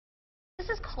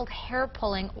is called hair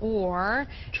pulling, or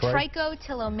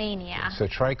trichotillomania. So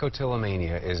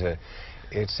trichotillomania is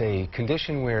it's a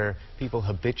condition where people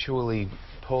habitually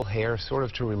pull hair sort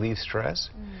of to relieve stress.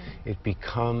 It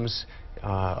becomes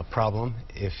a problem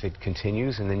if it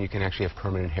continues, and then you can actually have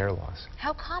permanent hair loss.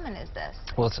 How common is this?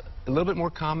 Well, it's a little bit more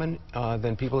common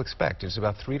than people expect. It's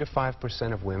about 3 to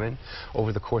 5% of women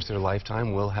over the course of their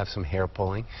lifetime will have some hair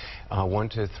pulling, 1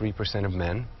 to 3% of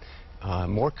men.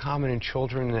 More common in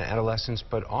children and adolescents,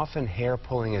 but often hair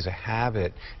pulling as a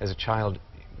habit as a child.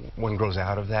 One grows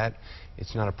out of that.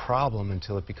 It's not a problem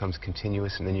until it becomes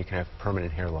continuous, and then you can have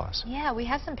permanent hair loss. Yeah, we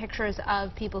have some pictures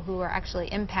of people who are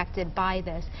actually impacted by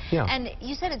this. Yeah. And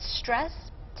you said it's stress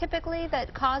typically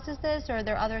that causes this, or are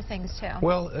there other things too?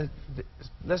 Well,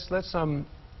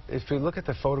 if we look at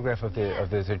the photograph of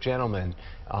the gentleman,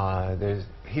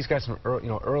 he's got some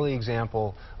early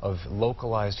example of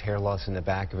localized hair loss in the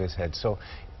back of his head. So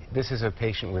this is a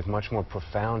patient with much more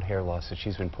profound hair loss that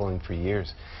she's been pulling for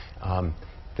years.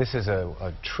 This is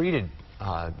a treated,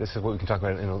 this is what we can talk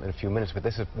about in a few minutes, but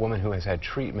this is a woman who has had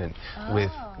treatment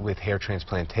with hair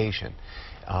transplantation.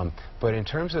 But in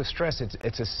terms of stress,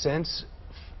 it's a sense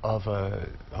of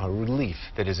a relief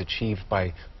that is achieved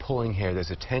by pulling hair.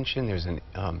 There's a tension, there's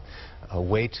a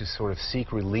way to sort of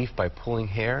seek relief by pulling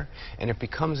hair, and it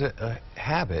becomes a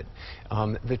habit.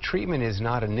 The treatment is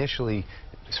not initially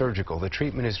surgical. The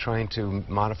treatment is trying to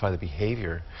modify the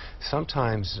behavior.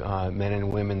 Sometimes men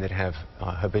and women that have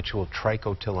habitual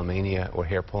trichotillomania or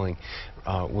hair pulling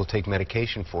will take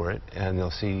medication for it, and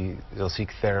they'll seek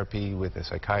therapy with a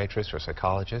psychiatrist or a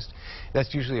psychologist.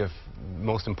 That's usually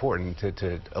most important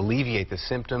to alleviate the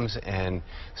symptoms and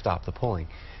stop the pulling.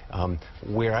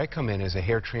 Where I come in as a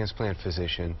hair transplant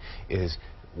physician is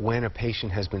when a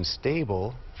patient has been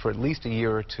stable for at least a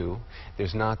year or two,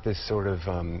 there's not this sort of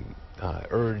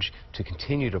urge to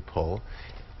continue to pull,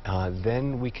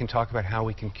 then we can talk about how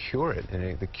we can cure it.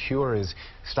 And the cure is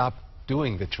stop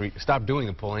doing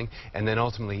the pulling, and then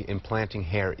ultimately implanting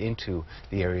hair into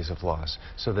the areas of loss.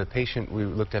 So the patient we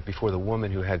looked at before, the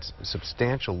woman who had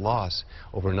substantial loss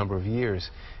over a number of years,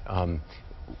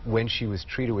 when she was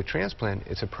treated with transplant,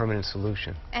 it's a permanent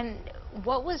solution. And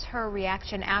what was her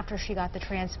reaction after she got the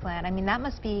transplant? I mean, that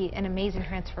must be an amazing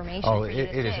transformation. Oh, it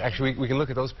is. Actually, we can look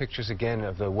at those pictures again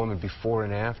of the woman before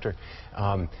and after.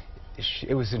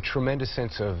 It was a tremendous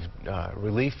sense of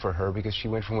relief for her, because she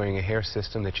went from wearing a hair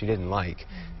system that she didn't like.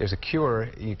 There's a cure.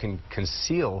 You can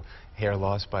conceal hair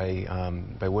loss by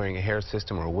wearing a hair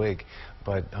system or a wig.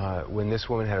 But when this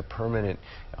woman had a permanent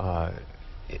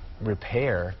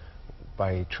repair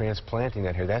by transplanting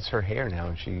that hair, that's her hair now,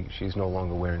 and she's no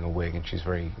longer wearing a wig, and she's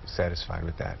very satisfied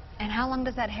with that. And how long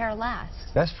does that hair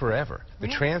last? That's forever. The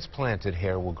Really? Transplanted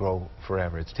hair will grow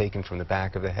forever. It's taken from the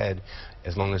back of the head.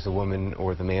 As long as the woman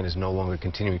or the man is no longer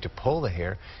continuing to pull the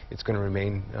hair, it's going to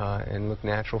remain and look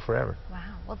natural forever. Wow.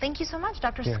 Well, thank you so much,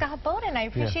 Dr. Yeah. Scott Boden. I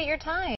appreciate your time.